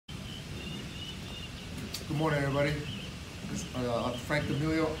Good morning, everybody. I'm Frank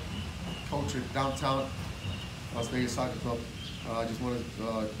D'Amelio, coach at Downtown Las Vegas Soccer Club. I just want to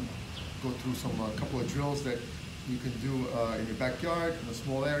go through a couple of drills that you can do in your backyard in a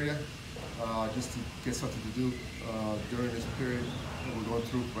small area, just to get something to do during this period that we're going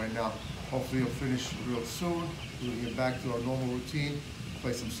through right now. Hopefully, you'll finish real soon. We'll get back to our normal routine,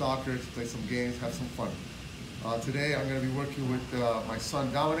 play some soccer, play some games, have some fun. Today, I'm going to be working with my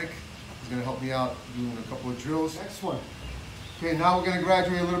son Dominic. He's going to help me out doing a couple of drills. Next one. Okay, now we're going to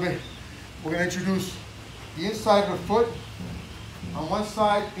graduate a little bit. We're going to introduce the inside of the foot. On one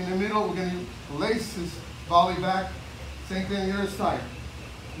side, in the middle, we're going to lace his volley back. Same thing on the other side.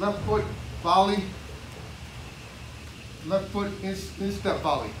 Left foot, volley. Left foot, instep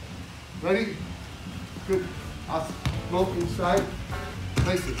volley. Ready? Good. Go inside,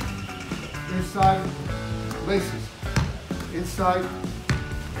 laces. Inside, laces. Inside,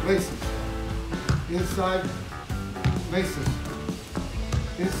 laces. Inside, laces.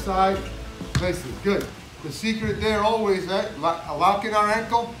 Inside, laces. Good. The secret there always, locking our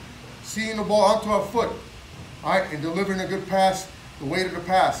ankle, seeing the ball onto our foot. All right, and delivering a good pass, the weight of the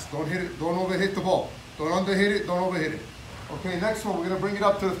pass. Don't hit it, don't overhit the ball. Don't underhit it, don't overhit it. Okay, next one, we're gonna bring it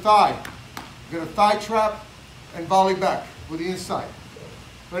up to the thigh. We're gonna thigh trap and volley back with the inside.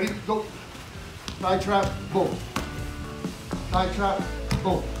 Ready? Go. Thigh trap, boom. Thigh trap,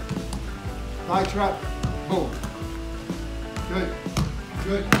 boom. Thigh trap, boom. Good.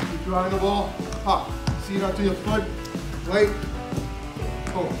 Good. Keep drawing the ball. Pop. See it onto your foot. Wait.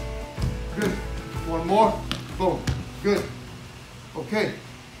 Boom. Good. One more. Boom. Good. Okay.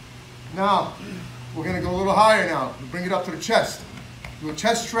 Now, we're going to go a little higher now. We bring it up to the chest. Do a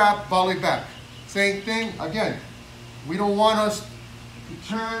chest trap, volley back. Same thing. Again, we don't want us to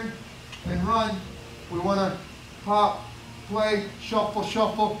turn and run. We want to pop, play, shuffle,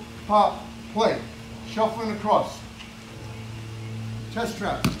 shuffle, pop, play. Shuffling across. Chest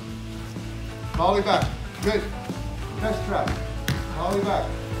trap. Volley back. Good. Chest trap. Volley back.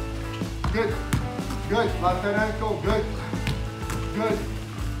 Good. Good. Lock that ankle. Good. Good.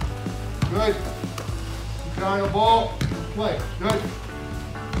 Good. Keep drawing the ball. Play. Good.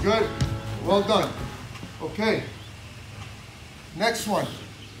 Good. Well done. Okay. Next one.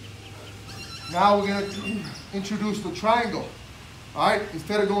 Now we're going to introduce the triangle. All right.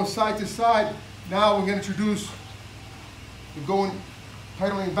 Instead of going side to side, now we're going to introduce the going,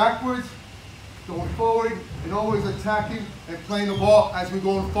 pedaling backwards, going forward, and always attacking and playing the ball as we're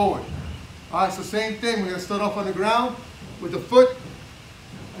going forward. All right, so same thing. We're going to start off on the ground with the foot,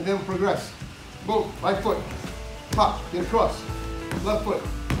 and then we'll progress. Boom, right foot, pop, get across. Left foot,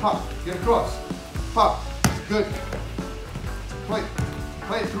 pop, get across. Pop, good.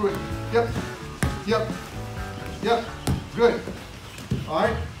 Play through it. Yep, yep, yep, good. All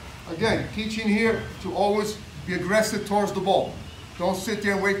right, again, teaching here to always be aggressive towards the ball. Don't sit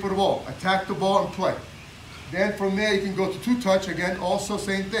there and wait for the ball. Attack the ball and play. Then from there you can go to two-touch again, also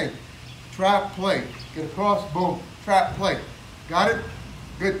same thing. Trap, play. Get across, boom. Trap, play. Got it?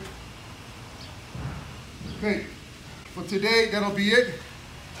 Good. Okay. For today, that'll be it.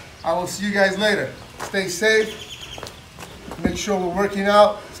 I will see you guys later. Stay safe. Make sure we're working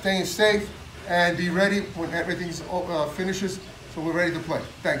out, staying safe, and be ready when everything finishes so we're ready to play.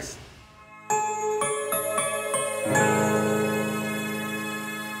 Thanks.